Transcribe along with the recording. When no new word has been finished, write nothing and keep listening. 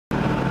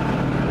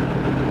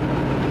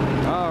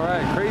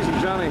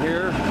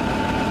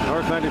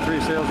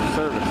93 Sales and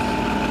Service.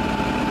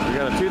 We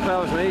got a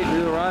 2008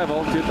 new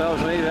arrival,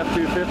 2008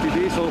 F250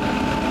 diesel.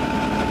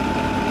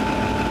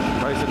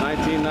 Price at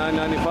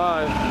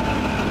 $19,995.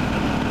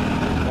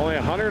 Only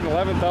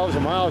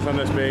 111,000 miles on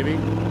this baby.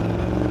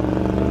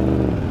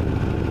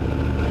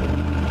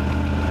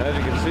 As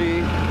you can see,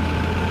 we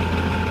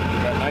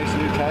got nice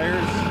new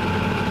tires.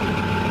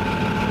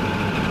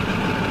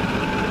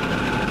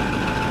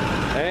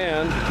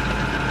 And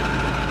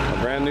a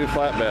brand new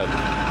flatbed.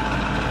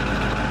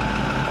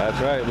 That's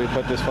right, we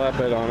put this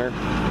flatbed on her.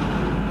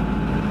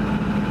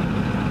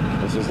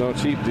 This is no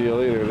cheap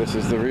deal either, this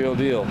is the real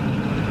deal.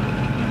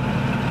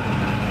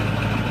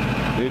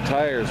 New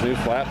tires, new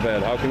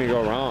flatbed, how can you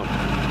go wrong?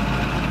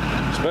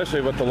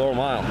 Especially with the low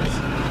miles.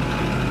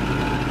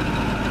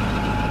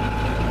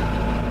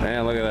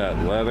 Man, look at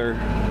that, leather,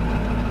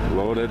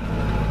 loaded.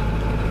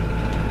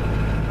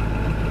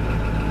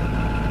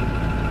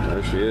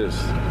 There she is.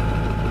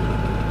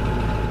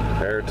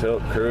 Air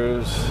tilt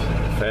cruise,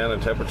 fan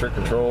and temperature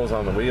controls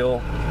on the wheel.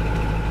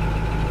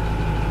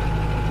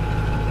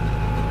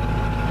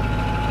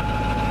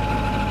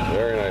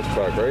 Very nice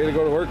truck, ready to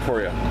go to work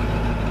for you.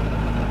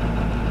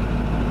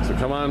 So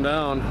come on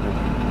down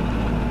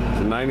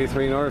to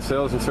 93 North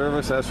Sales and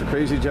Service. Ask for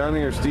Crazy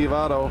Johnny or Steve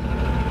Otto.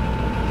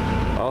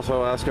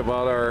 Also ask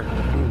about our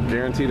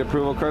Guaranteed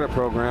Approval Credit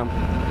Program.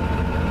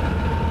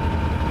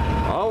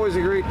 Always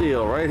a great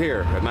deal right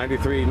here at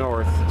 93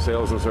 North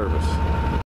Sales and Service.